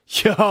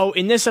Yo,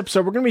 in this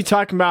episode, we're going to be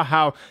talking about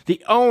how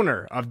the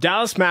owner of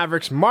Dallas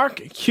Mavericks, Mark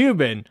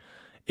Cuban,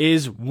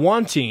 is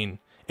wanting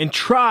and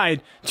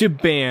tried to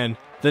ban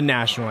the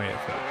national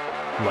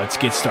anthem. Let's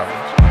get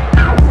started.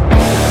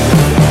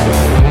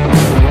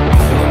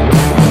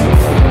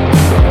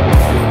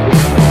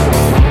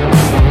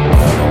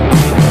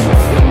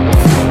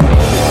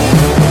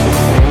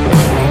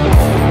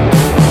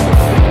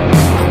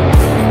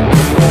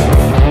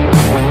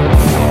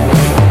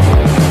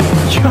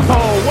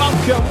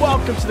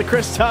 Welcome to the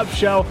Chris Tubbs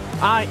Show.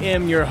 I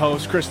am your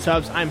host, Chris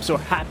Tubbs. I'm so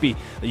happy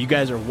that you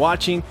guys are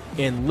watching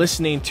and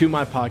listening to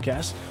my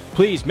podcast.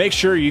 Please make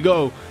sure you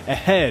go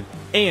ahead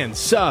and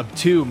sub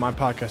to my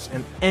podcast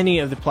and any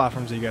of the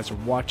platforms that you guys are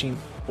watching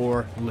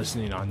or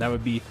listening on. That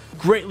would be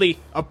greatly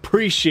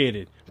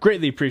appreciated.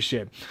 Greatly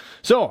appreciated.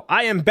 So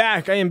I am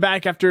back.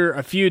 After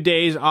a few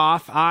days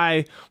off.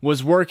 I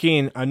was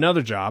working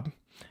another job,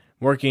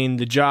 working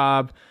the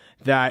job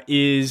that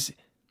is...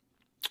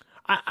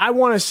 I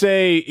want to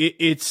say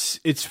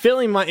it's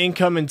filling my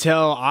income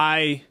until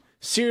I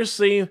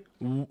seriously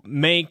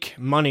make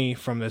money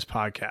from this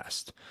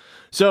podcast.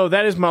 So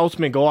that is my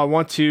ultimate goal. I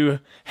want to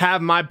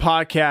have my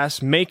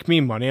podcast make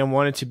me money. I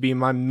want it to be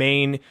my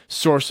main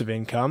source of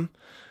income.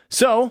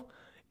 So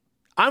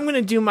I'm going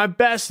to do my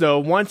best, though,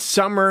 once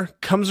summer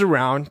comes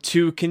around,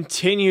 to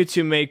continue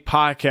to make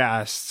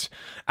podcasts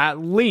at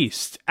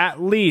least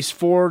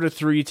 4 to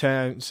 3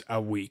 times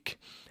a week,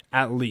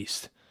 at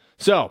least.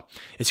 So,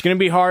 it's going to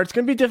be hard, it's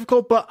going to be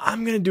difficult, but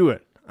I'm going to do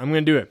it. I'm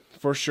going to do it,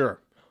 for sure.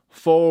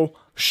 Full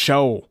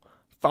show.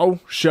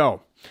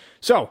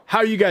 So, how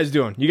are you guys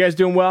doing? You guys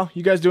doing well?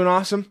 You guys doing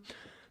awesome?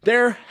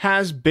 There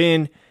has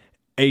been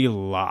a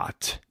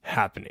lot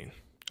happening.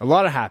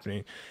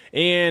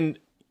 And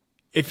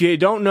if you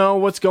don't know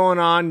what's going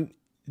on,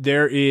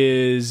 there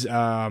is,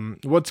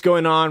 what's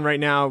going on right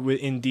now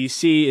in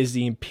D.C. is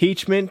the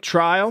impeachment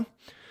trial.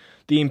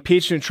 The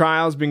impeachment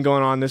trial has been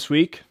going on this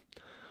week.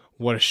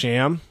 What a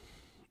sham.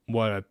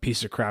 What a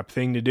piece of crap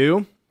thing to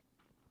do.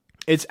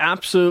 It's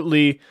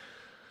absolutely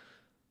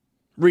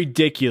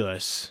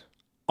ridiculous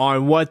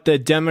on what the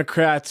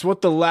Democrats,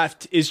 what the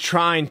left is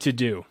trying to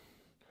do.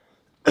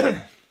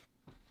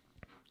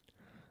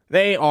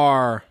 They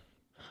are,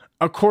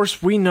 of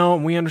course, we know,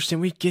 we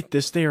understand, we get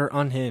this. They are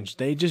unhinged.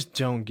 They just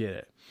don't get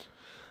it.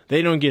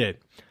 They don't get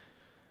it.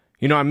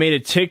 You know, I made a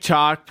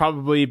TikTok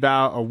probably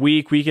about a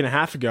week and a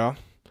half ago,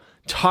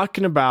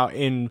 talking about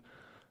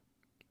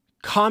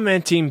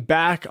commenting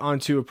back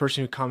onto a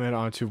person who commented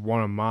onto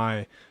one of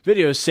my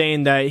videos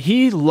saying that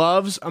he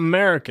loves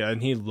America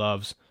and he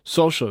loves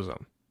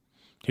socialism.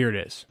 Here it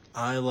is.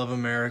 I love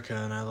America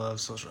and I love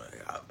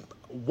socialism.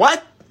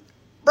 What?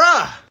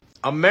 Bruh!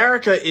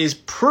 America is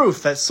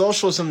proof that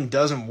socialism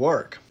doesn't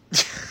work.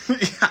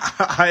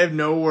 I have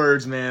no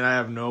words, man. I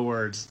have no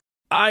words.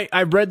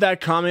 I read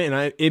that comment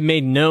and it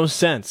made no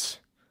sense.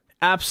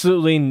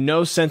 Absolutely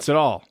no sense at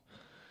all.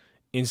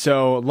 And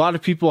so a lot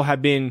of people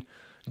have been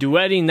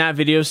duetting that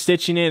video,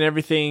 stitching in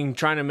everything,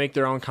 trying to make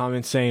their own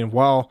comments, saying,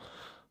 well,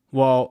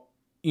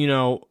 you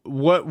know,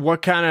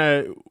 what kind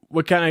of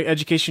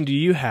education do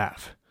you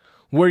have?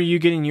 Where are you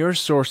getting your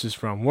sources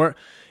from? Where,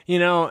 you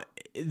know,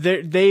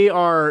 they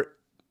are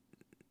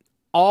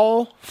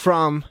all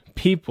from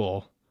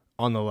people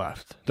on the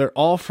left. They're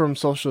all from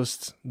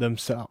socialists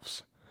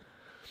themselves.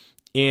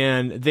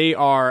 And they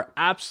are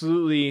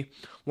absolutely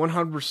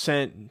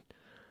 100%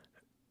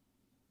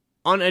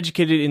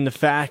 uneducated in the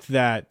fact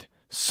that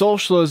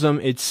socialism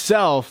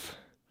itself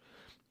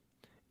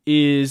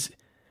is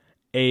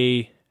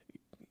a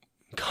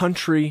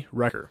country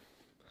wrecker.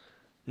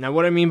 Now,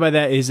 what I mean by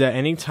that is that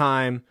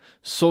anytime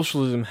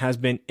socialism has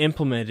been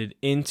implemented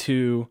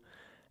into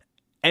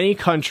any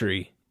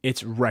country,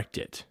 it's wrecked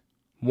it.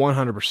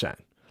 100%.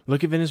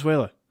 Look at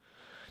Venezuela.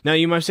 Now,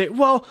 you might say,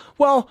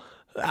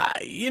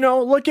 you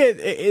know, look at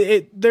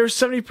it. There's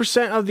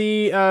 70% of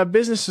the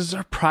businesses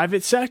are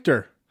private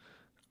sector.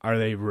 Are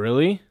they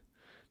really?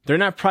 They're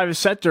not private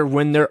sector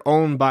when they're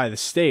owned by the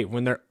state,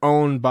 when they're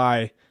owned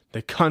by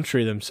the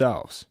country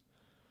themselves.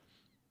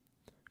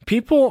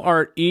 People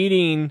are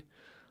eating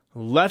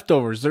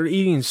leftovers. They're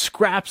eating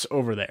scraps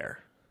over there.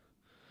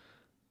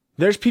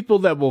 There's people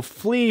that will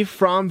flee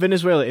from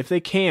Venezuela if they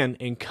can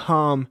and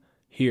come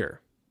here.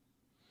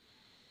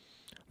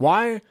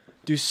 Why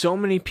do so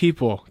many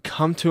people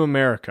come to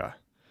America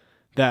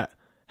that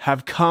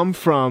have come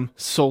from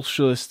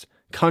socialist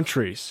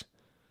countries?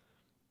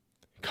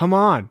 Come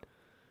on.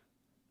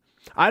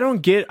 I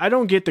don't get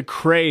the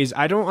craze.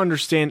 I don't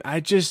understand. I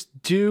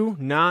just do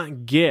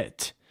not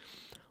get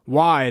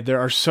why there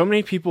are so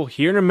many people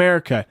here in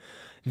America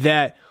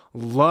that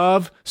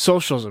love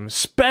socialism,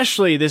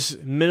 especially this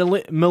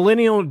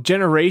millennial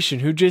generation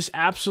who just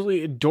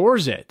absolutely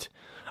adores it.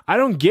 I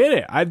don't get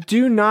it. I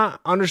do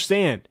not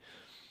understand.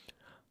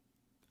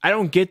 I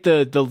don't get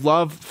the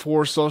love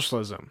for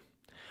socialism.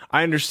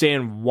 I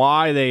understand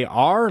why they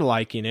are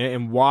liking it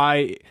and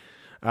why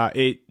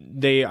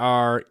they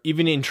are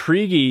even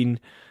intriguing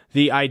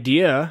the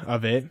idea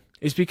of it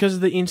is because of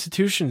the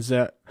institutions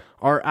that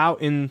are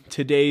out in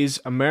today's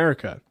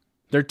America.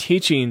 They're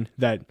teaching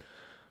that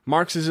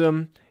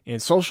Marxism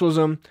and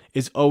socialism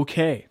is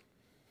okay.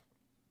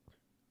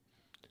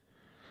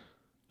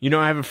 You know,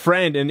 I have a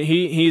friend, and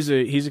he's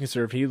a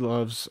conservative. He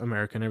loves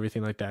America and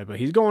everything like that. But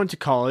he's going to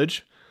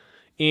college,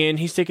 and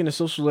he's taking a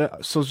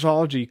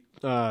sociology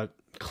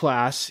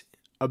class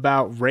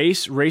about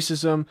race,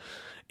 racism,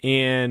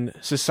 and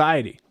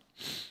society.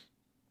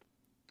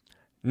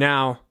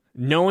 Now,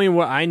 knowing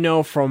what I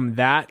know from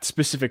that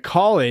specific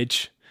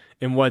college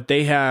and what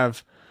they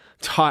have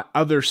taught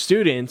other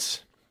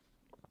students,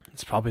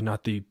 it's probably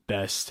not the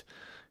best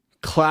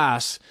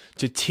class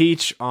to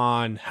teach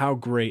on how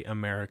great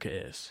America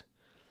is.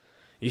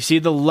 You see,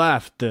 the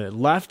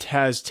left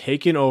has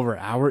taken over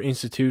our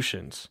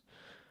institutions,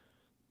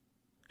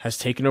 has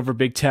taken over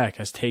big tech,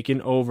 has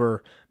taken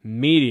over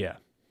media,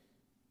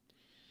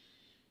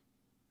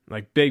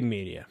 like big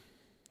media,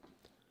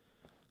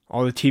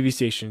 all the TV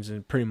stations,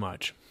 and pretty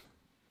much,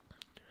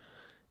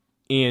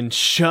 and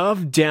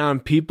shoved down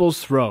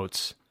people's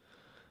throats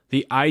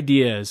the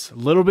ideas, a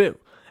little bit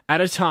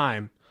at a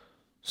time,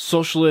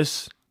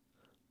 socialist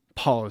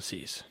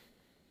policies.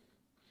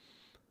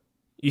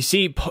 You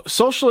see,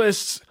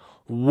 socialists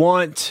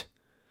want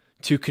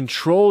to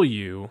control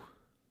you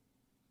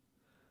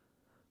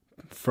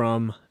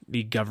from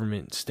the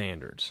government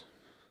standards.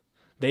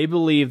 They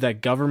believe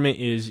that government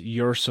is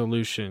your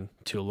solution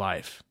to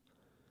life.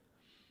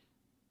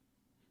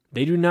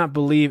 They do not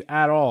believe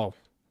at all,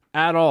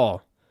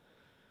 the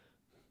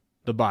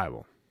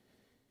Bible.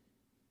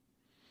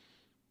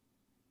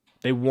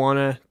 They want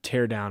to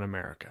tear down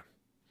America.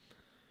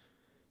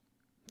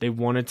 They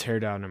want to tear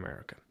down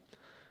America.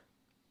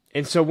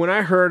 And so when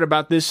I heard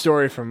about this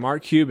story from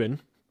Mark Cuban,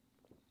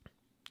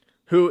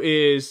 who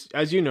is,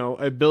 as you know,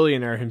 a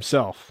billionaire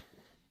himself,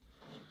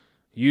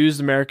 used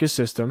America's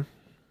system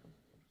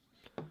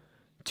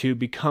to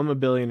become a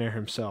billionaire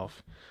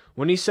himself.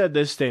 When he said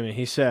this statement,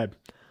 he said,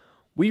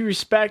 "We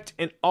respect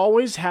and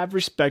always have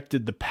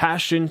respected the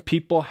passion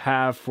people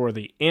have for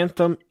the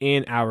anthem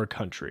in our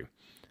country.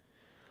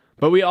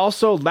 But we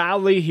also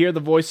loudly hear the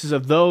voices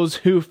of those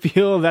who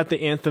feel that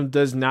the anthem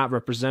does not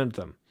represent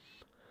them.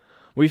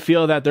 We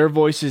feel that their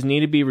voices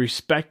need to be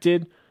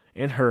respected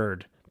and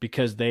heard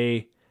because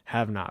they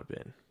have not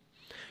been.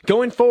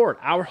 Going forward,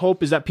 our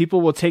hope is that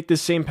people will take the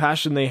same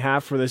passion they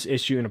have for this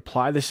issue and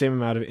apply the same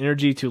amount of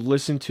energy to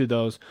listen to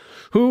those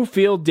who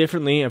feel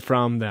differently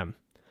from them.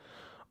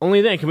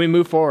 Only then can we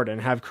move forward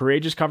and have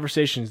courageous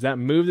conversations that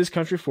move this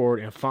country forward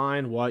and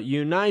find what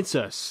unites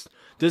us."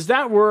 Does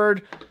that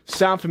word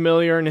sound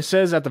familiar? And it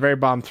says at the very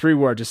bottom 3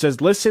 words. It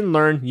says, listen,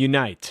 learn,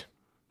 unite.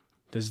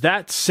 Does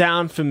that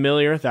sound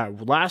familiar?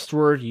 That last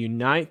word,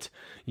 unite,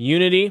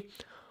 unity.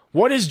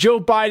 What has Joe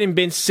Biden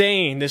been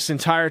saying this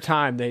entire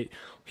time that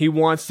he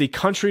wants the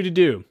country to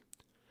do?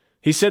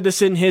 He said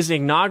this in his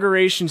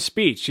inauguration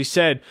speech. He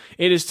said,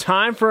 "It is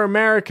time for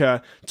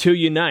America to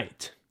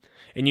unite."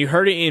 And you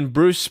heard it in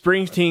Bruce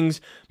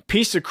Springsteen's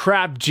piece of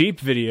crap Jeep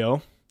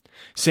video,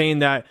 saying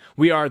that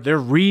we are the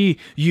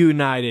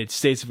reunited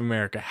States of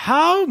America.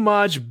 How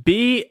much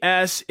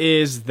BS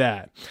is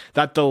that?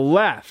 That the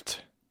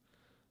left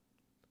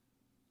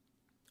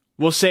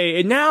will say,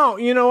 and now,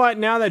 you know what?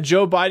 Now that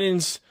Joe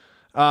Biden's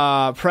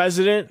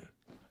president,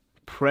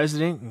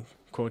 in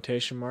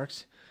quotation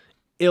marks,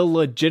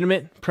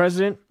 illegitimate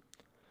president,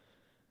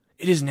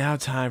 it is now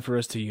time for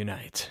us to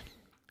unite.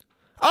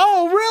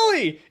 Oh,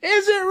 really?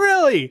 Is it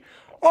really?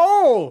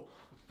 Oh,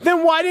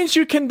 then why didn't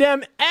you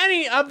condemn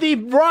any of the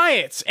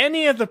riots,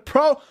 any of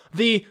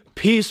the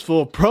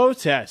peaceful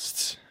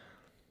protests?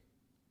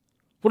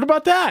 What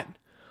about that?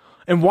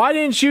 And why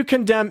didn't you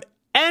condemn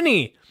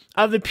any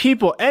of the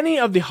people, any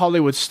of the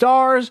Hollywood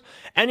stars,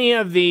 any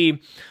of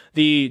the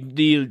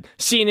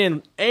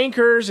CNN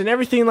anchors and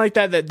everything like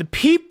that, that the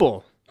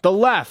people, the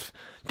left,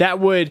 that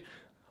would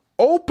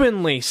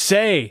openly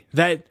say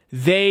that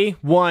they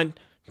want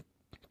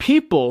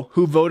people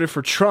who voted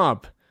for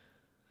Trump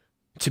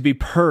to be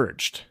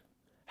purged?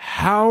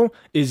 How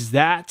is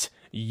that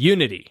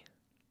unity?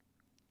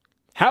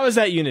 How is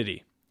that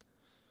unity?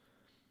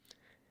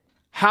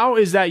 How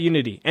is that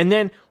unity? And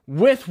then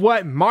with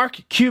what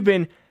Mark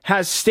Cuban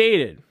has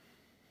stated,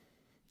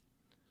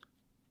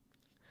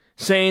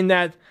 saying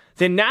that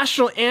the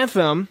national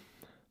anthem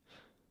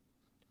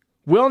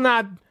will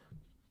not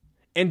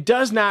and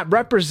does not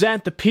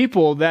represent the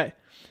people, that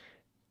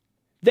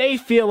they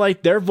feel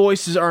like their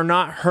voices are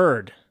not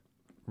heard.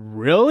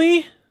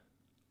 Really?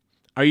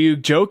 Are you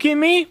joking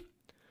me?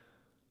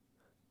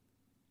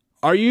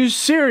 Are you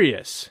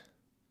serious?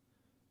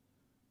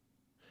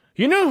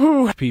 You know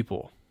who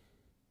people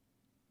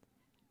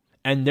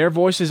and their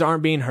voices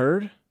aren't being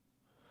heard?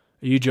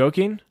 Are you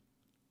joking?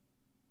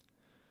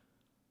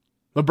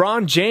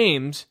 LeBron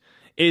James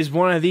is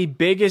one of the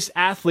biggest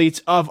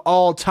athletes of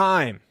all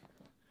time.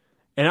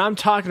 And I'm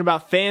talking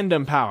about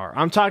fandom power.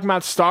 I'm talking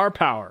about star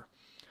power.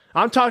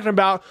 I'm talking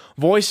about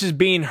voices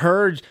being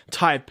heard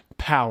type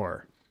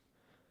power.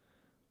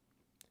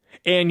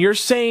 And you're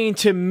saying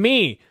to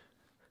me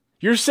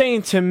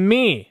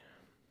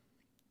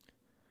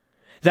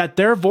that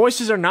their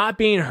voices are not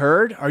being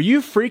heard? Are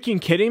you freaking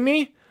kidding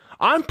me?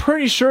 I'm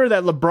pretty sure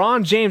that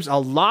LeBron James, a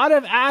lot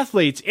of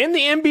athletes in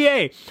the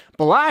NBA,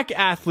 black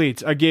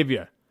athletes, I give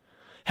you,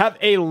 have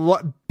a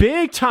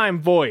big time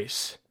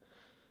voice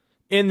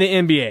in the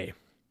NBA.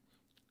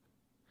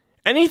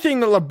 Anything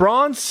that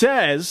LeBron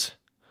says,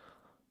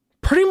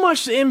 pretty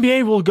much the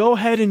NBA will go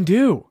ahead and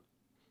do.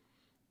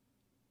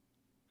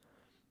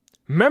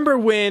 Remember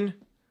when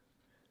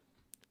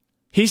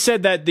he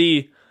said that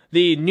the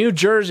new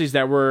jerseys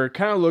that were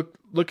kind of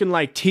looking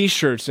like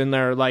t-shirts, and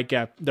they're like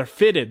they're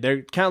fitted,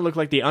 they kind of look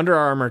like the Under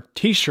Armour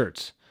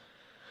t-shirts.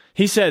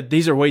 He said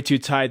these are way too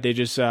tight. They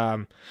just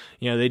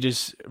they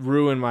just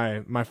ruin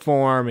my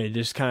form and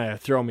just kind of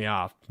throw me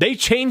off. They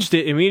changed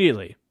it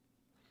immediately.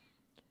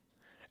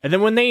 And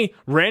then when they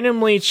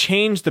randomly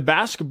changed the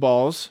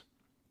basketballs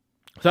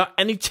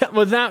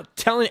without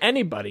telling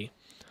anybody,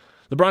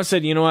 LeBron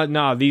said, "You know what?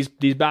 No, these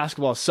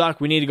basketballs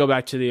suck. We need to go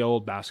back to the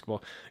old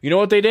basketball." You know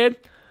what they did?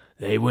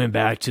 They went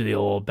back to the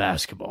old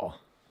basketball.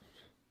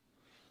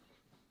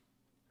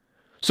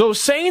 So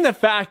saying the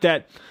fact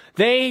that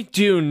they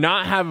do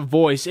not have a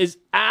voice is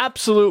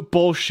absolute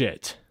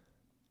bullshit.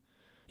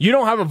 You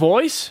don't have a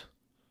voice?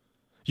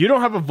 You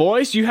don't have a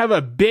voice? You have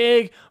a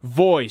big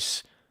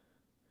voice.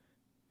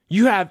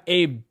 You have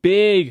a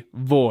big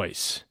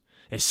voice,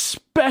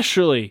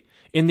 especially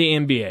in the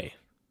NBA.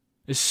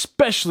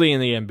 Especially in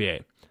the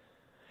NBA.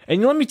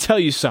 And let me tell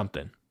you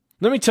something.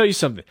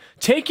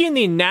 Taking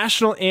the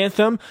national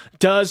anthem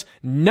does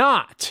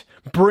not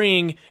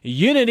bring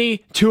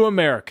unity to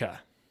America.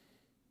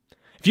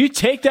 If you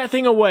take that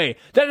thing away,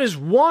 that is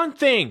one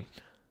thing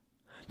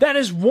that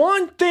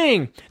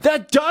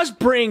does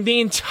bring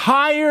the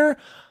entire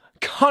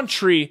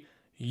country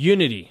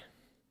unity.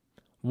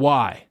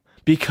 Why?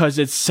 Because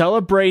it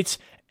celebrates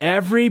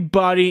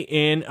everybody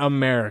in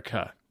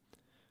America.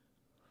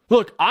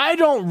 Look, I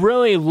don't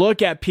really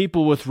look at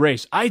people with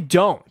race. I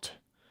don't.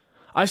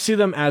 I see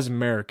them as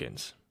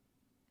Americans.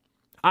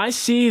 And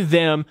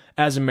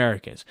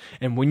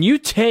when you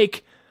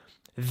take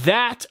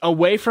that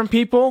away from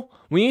people,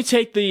 when you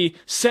take the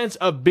sense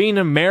of being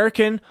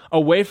American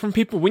away from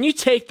people, when you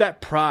take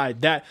that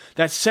pride, that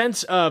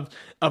sense of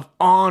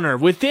honor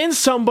within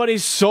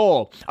somebody's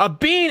soul, of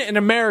being an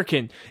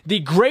American, the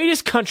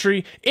greatest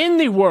country in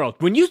the world,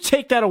 when you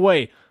take that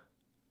away,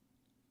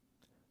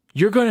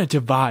 you're going to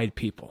divide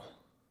people.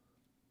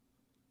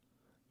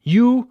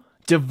 You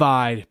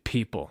divide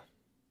people.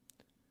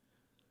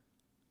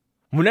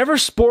 Whenever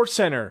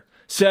SportsCenter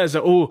says,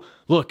 "Oh,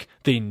 look,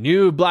 the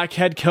new black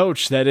head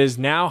coach that is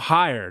now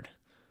hired,"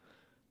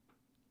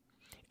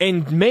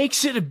 and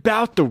makes it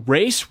about the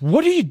race,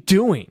 what are you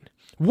doing?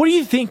 What do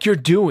you think you're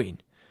doing?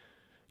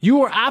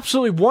 You are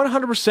absolutely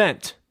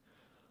 100%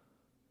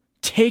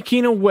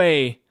 taking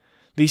away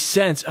the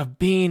sense of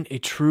being a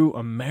true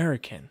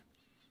American.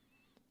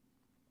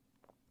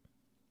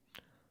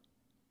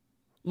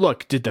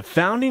 Look, did the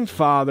founding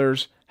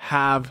fathers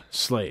have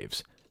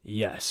slaves?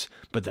 Yes,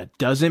 but that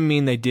doesn't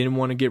mean they didn't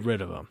want to get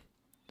rid of them.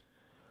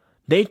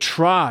 They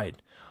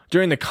tried.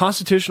 During the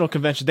Constitutional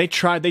Convention, they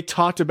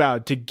talked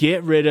about to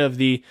get rid of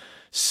the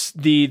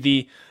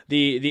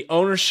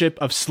ownership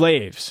of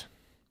slaves.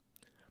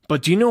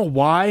 But do you know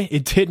why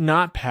it did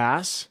not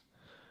pass?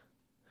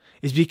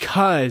 It's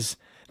because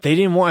they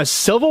didn't want a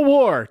civil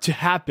war to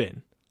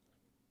happen.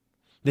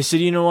 They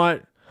said, "You know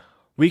what?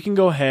 We can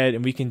go ahead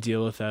and we can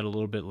deal with that a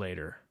little bit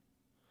later."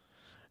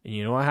 And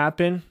you know what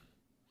happened?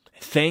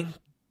 Thank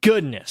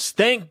goodness,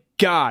 thank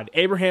God,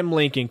 Abraham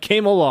Lincoln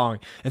came along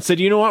and said,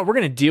 "You know what? We're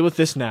going to deal with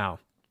this now."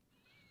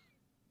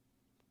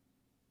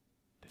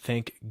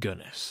 Thank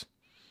goodness.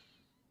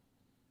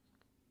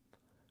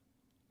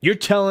 You're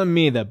telling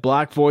me that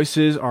black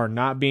voices are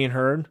not being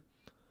heard?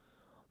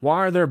 Why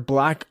are there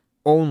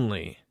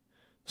black-only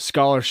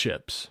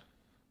scholarships?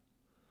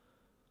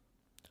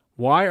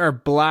 Why are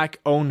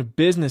black-owned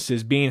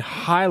businesses being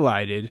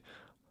highlighted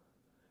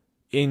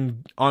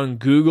on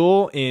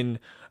Google, in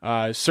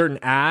certain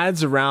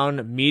ads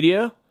around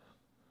media?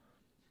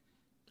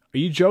 Are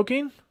you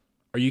joking?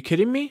 Are you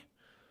kidding me?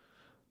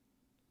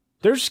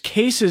 There's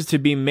cases to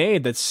be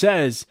made that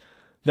says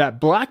that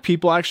black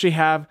people actually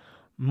have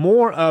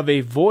more of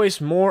a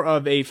voice, more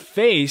of a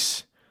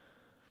face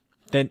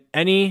than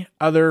any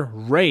other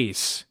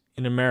race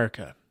in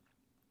America.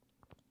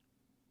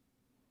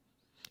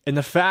 And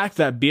the fact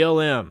that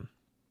BLM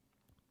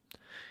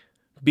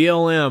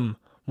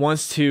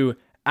wants to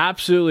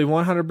absolutely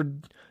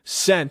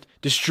 100%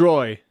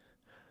 destroy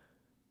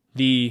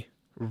the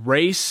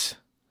race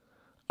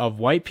of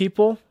white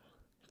people,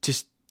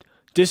 just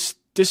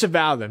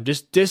disavow them,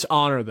 just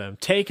dishonor them,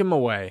 take them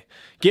away,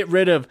 get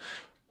rid of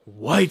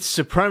white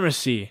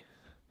supremacy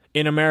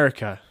in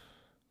America,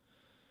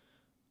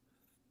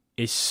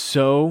 is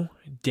so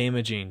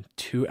damaging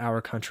to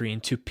our country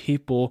and to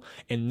people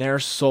and their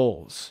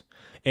souls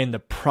and the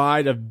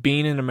pride of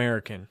being an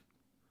American.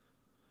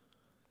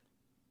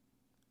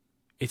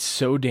 It's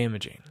so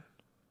damaging.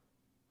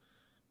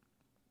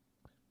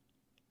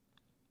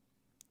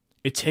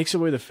 It takes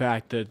away the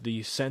fact that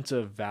the sense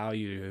of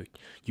value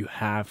you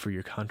have for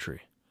your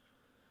country.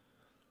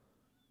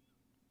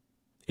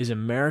 Is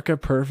America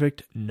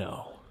perfect?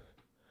 No.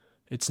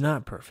 It's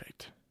not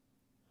perfect.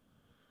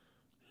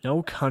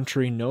 No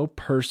country, no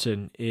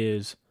person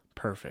is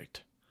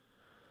perfect.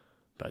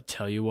 But I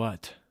tell you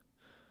what,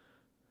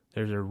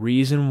 there's a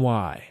reason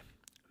why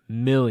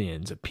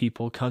millions of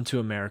people come to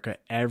America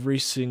every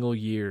single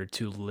year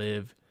to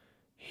live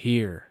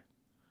here.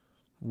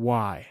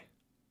 Why?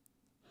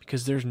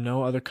 Because there's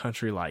no other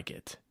country like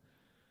it.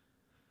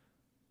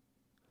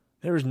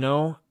 There is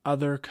no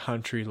other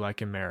country like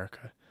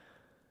America.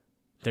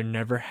 There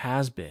never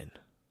has been.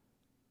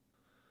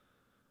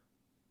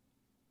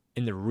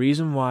 And the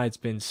reason why it's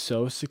been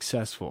so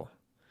successful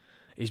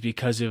is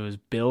because it was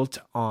built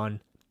on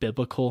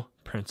biblical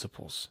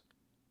principles.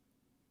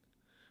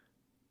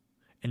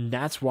 And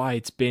that's why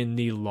it's been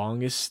the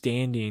longest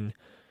standing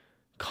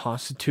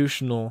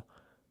constitutional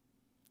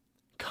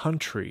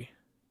country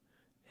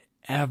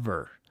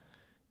ever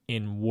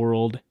in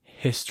world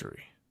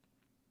history.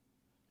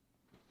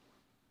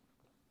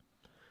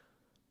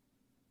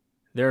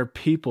 There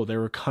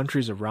are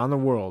countries around the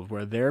world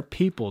where their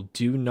people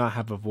do not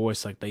have a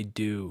voice like they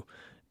do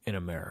in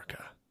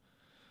America.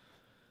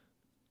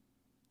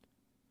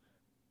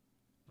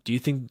 Do you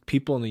think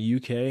people in the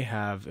UK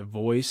have a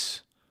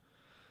voice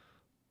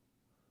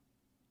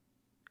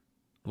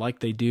like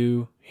they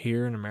do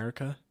here in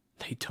America?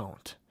 They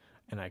don't,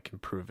 and I can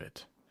prove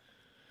it.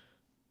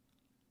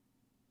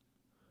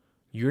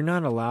 You're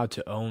not allowed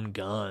to own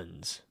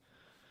guns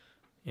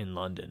in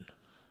London.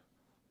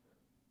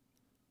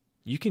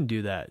 You can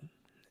do that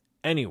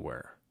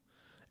anywhere,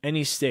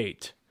 any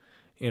state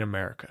in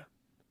America.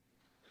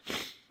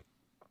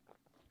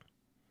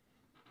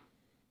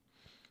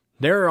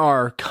 There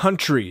are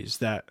countries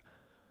that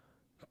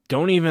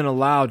don't even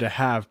allow to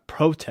have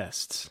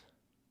protests.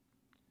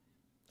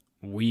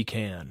 We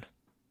can.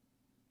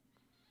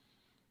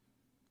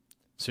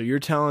 So you're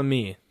telling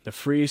me the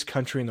freest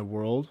country in the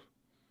world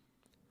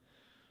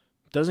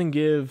doesn't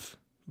give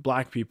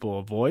black people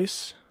a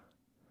voice?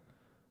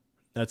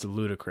 That's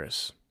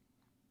ludicrous.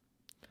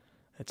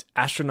 That's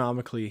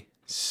astronomically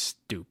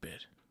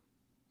stupid.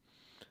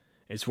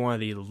 It's one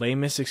of the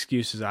lamest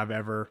excuses I've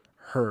ever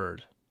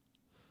heard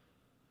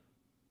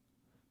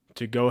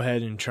to go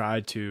ahead and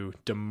try to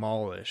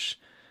demolish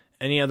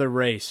any other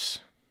race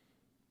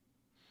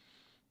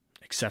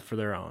except for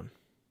their own.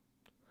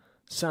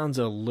 Sounds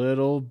a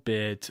little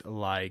bit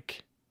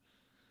like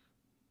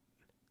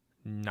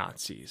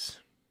Nazis.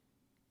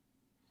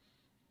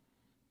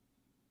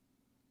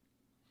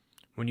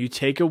 When you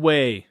take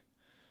away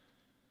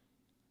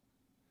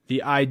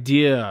the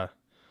idea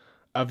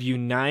of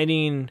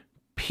uniting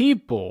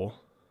people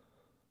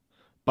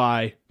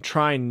by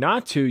trying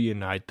not to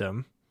unite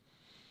them,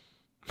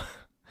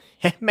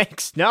 it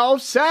makes no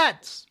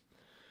sense.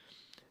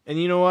 And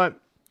you know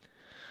what?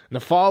 The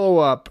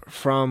follow-up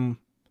from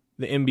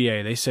the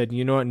NBA, they said,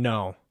 you know what?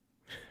 No.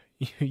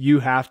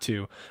 You have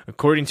to.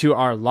 According to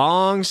our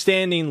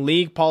long-standing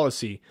league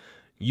policy,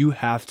 you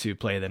have to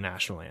play the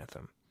national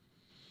anthem.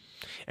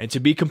 And to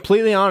be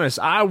completely honest,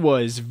 I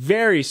was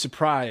very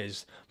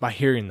surprised by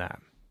hearing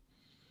that.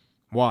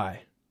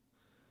 Why?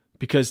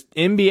 Because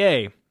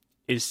NBA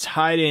is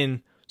tied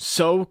in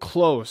so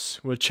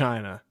close with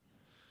China.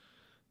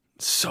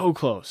 So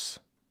close.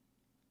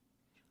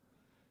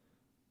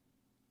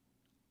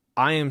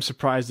 I am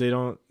surprised they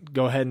don't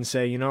go ahead and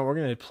say, you know, we're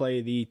going to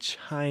play the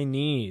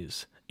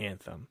Chinese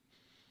anthem.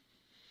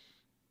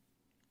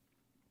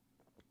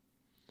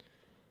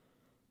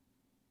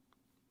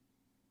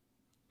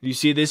 You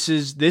see, this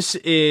is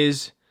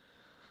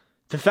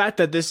the fact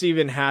that this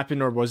even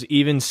happened or was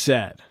even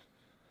said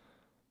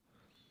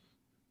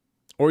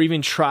or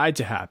even tried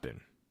to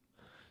happen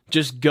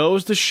just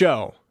goes to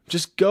show,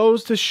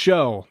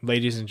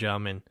 ladies and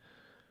gentlemen,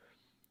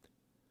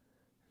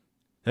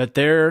 that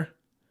there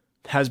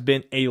has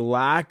been a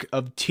lack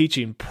of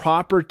teaching,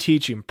 proper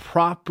teaching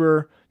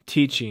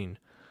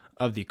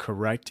of the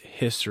correct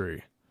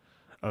history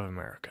of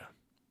America.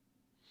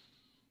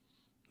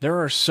 There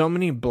are so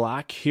many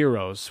black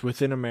heroes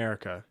within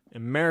America,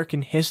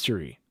 American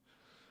history,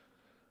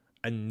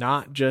 and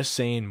not just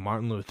saying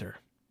Martin Luther.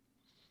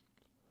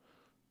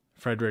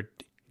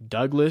 Frederick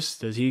Douglass,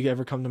 does he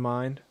ever come to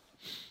mind?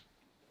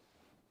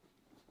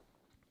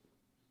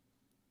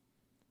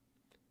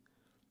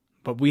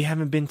 But we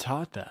haven't been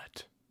taught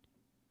that.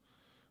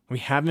 We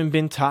haven't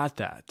been taught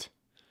that.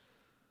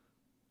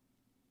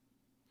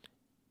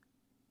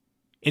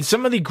 In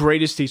some of the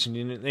greatest teaching,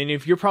 and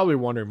if you're probably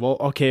wondering,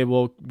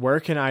 where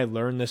can I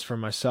learn this for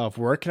myself?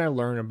 Where can I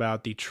learn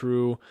about the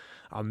true,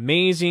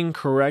 amazing,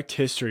 correct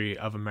history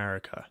of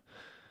America?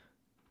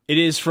 It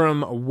is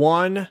from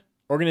one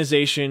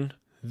organization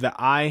that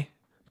I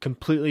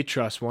completely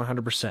trust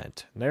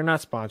 100%. They're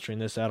not sponsoring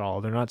this at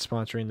all. They're not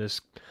sponsoring this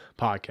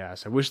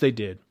podcast. I wish they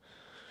did.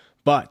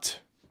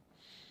 But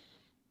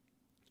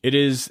it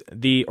is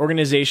the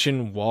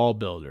organization Wall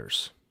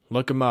Builders.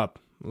 Look them up.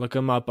 Look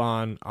them up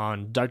on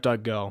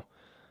DuckDuckGo.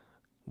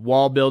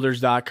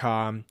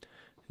 Wallbuilders.com.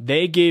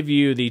 They give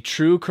you the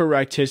true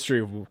correct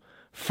history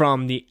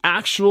from the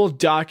actual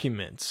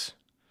documents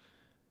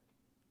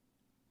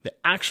the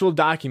actual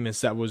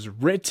documents that was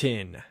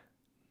written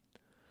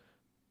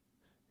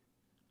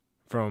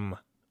from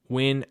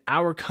when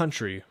our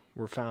country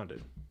were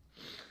founded.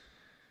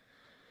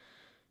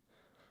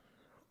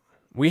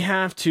 We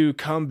have to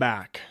come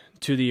back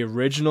to the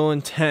original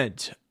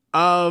intent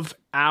of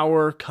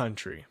our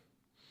country.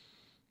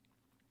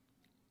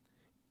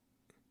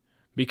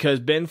 Because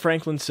Ben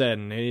Franklin said,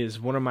 and it is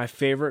one of my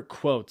favorite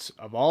quotes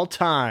of all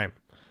time,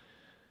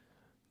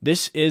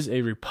 this is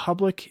a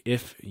republic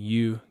if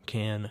you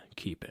can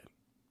keep it.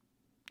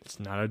 It's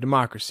not a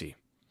democracy.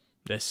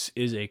 This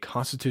is a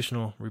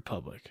constitutional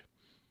republic.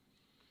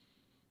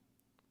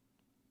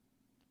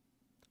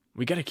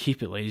 We got to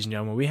keep it, ladies and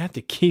gentlemen. We have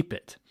to keep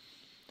it.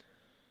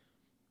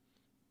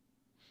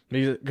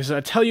 Because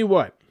I tell you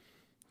what,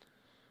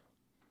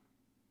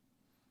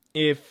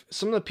 if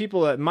some of the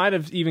people that might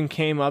have even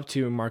came up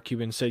to Mark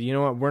Cubans and said, you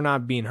know what, we're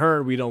not being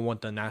heard, we don't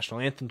want the national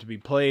anthem to be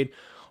played,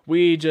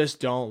 we just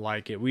don't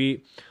like it,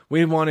 we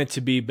want it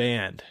to be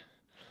banned.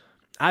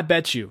 I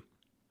bet you,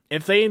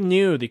 if they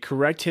knew the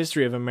correct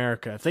history of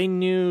America, if they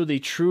knew the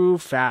true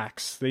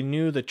facts, they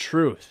knew the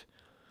truth,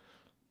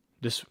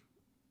 this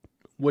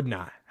would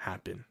not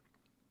happen.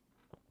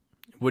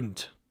 It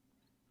wouldn't.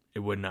 It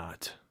would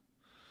not.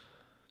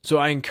 So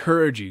I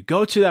encourage you,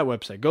 go to that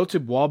website, go to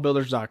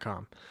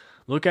wallbuilders.com.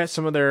 Look at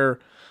some of their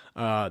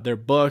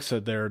books,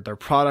 their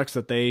products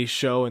that they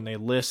show and they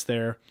list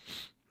there.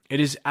 It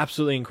is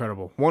absolutely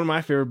incredible. One of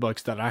my favorite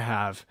books that I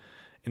have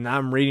and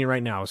I'm reading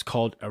right now is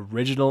called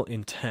Original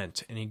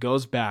Intent. And he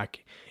goes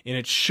back and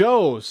it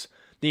shows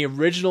the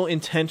original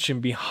intention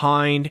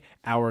behind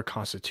our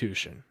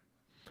Constitution.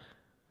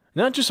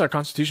 Not just our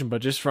Constitution,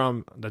 but just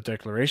from the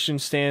Declaration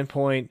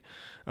standpoint,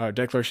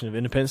 Declaration of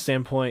Independence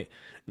standpoint,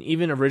 and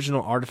even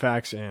original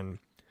artifacts and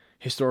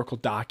historical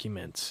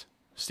documents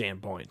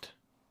standpoint.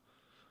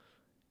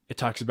 It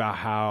talks about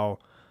how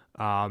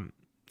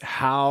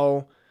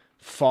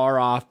far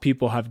off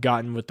people have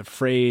gotten with the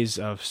phrase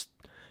of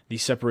the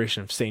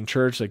separation of state and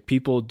church. Like,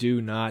 people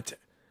do not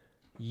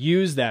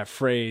use that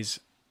phrase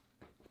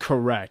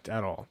correct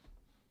at all.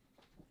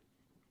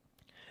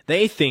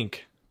 They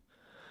think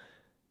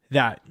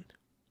that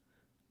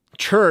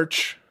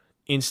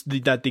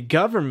that the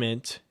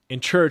government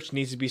and church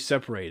needs to be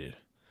separated.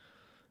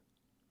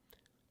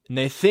 And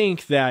they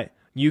think that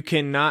you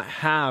cannot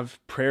have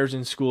prayers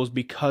in schools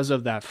because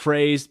of that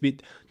phrase,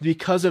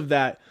 because of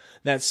that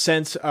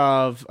sense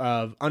of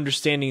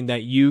understanding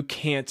that you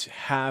can't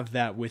have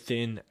that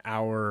within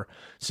our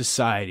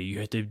society.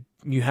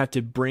 You have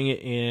to bring it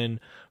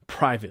in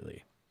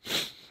privately.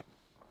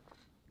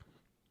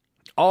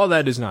 All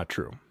that is not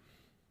true.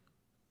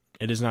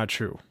 It is not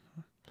true.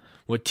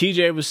 What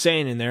TJ was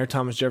saying in there,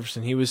 Thomas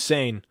Jefferson, he was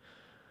saying,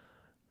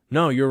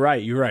 no, you're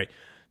right.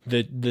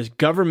 The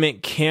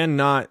government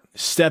cannot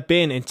step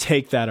in and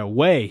take that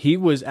away. He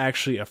was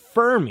actually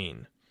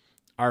affirming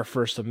our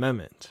First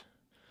Amendment.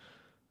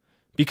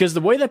 Because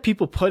the way that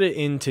people put it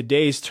in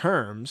today's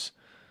terms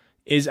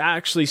is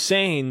actually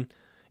saying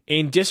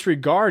and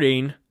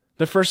disregarding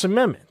the First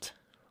Amendment.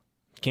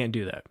 Can't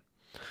do that.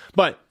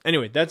 But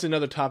anyway, that's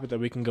another topic that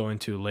we can go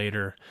into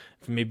later,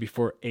 maybe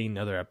for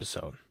another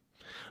episode.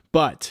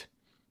 But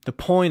the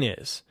point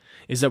is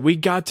that we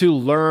got to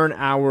learn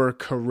our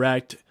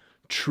correct,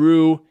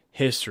 true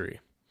history.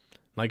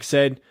 Like I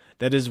said,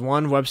 that is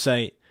one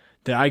website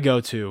that I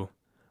go to,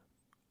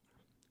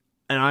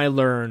 and I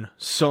learn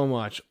so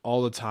much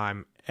all the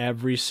time.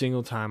 Every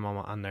single time I'm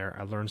on there,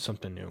 I learn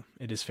something new.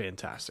 It is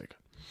fantastic.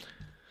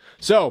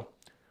 So,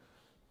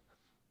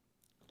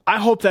 I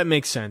hope that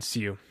makes sense to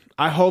you.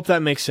 I hope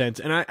that makes sense.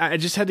 And I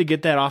just had to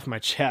get that off my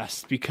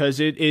chest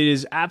because it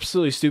is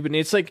absolutely stupid. And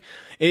it's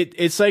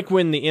like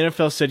when the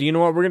NFL said, you know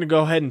what, we're going to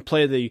go ahead and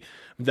play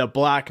the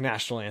black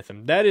national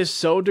anthem. That is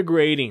so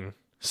degrading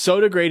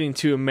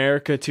to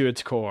America to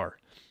its core.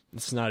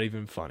 It's not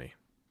even funny.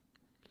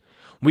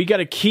 We got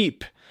to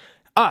keep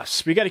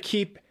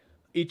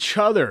each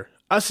other,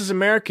 us as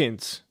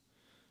Americans.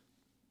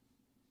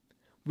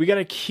 We got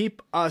to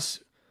keep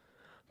us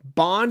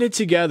bonded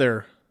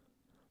together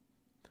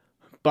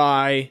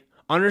by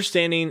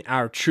understanding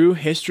our true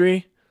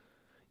history,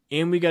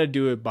 and we got to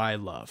do it by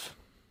love.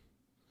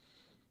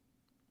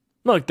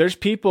 Look, there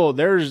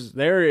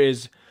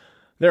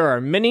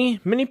are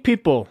many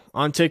people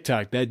on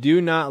TikTok that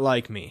do not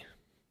like me,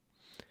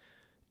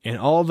 and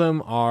all of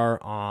them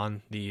are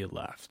on the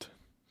left.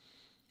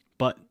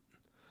 But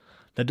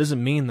that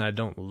doesn't mean that I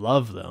don't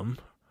love them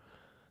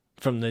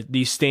from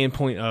the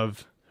standpoint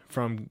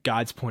from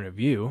God's point of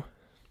view.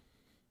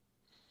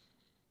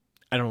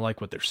 I don't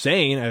like what they're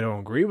saying. I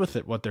don't agree with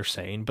what they're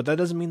saying, but that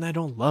doesn't mean that I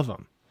don't love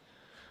them.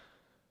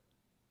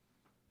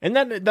 And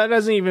that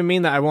doesn't even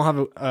mean that I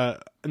won't I'm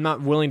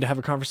not willing to have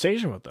a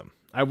conversation with them.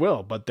 I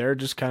will, but they're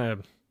kind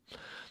of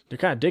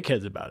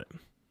dickheads about it.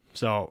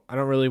 So I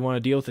don't really want to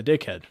deal with a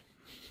dickhead.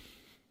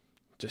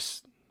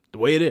 Just the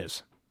way it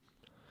is.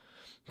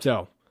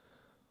 So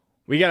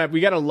we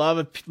gotta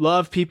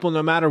love people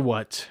no matter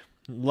what.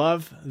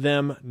 Love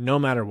them no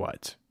matter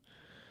what.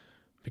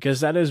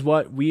 Because that is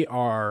what we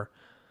are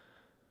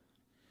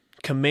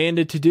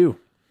commanded to do.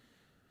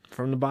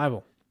 from the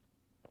Bible.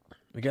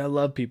 We got to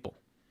love people.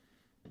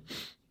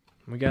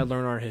 We got to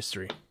learn our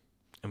history.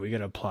 And we got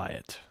to apply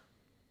it.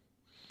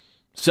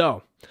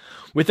 So,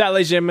 with that,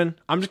 ladies and gentlemen,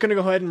 I'm just going to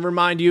go ahead and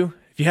remind you,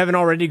 if you haven't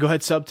already, go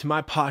ahead sub to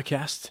my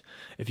podcast.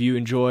 If you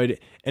enjoyed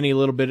any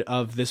little bit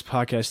of this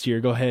podcast here,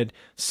 go ahead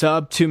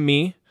sub to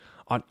me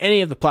on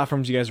any of the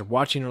platforms you guys are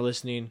watching or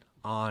listening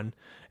on.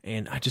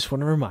 And I just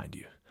want to remind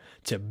you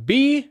to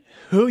be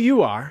who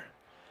you are.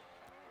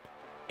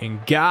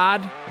 And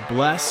God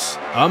bless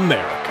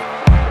America.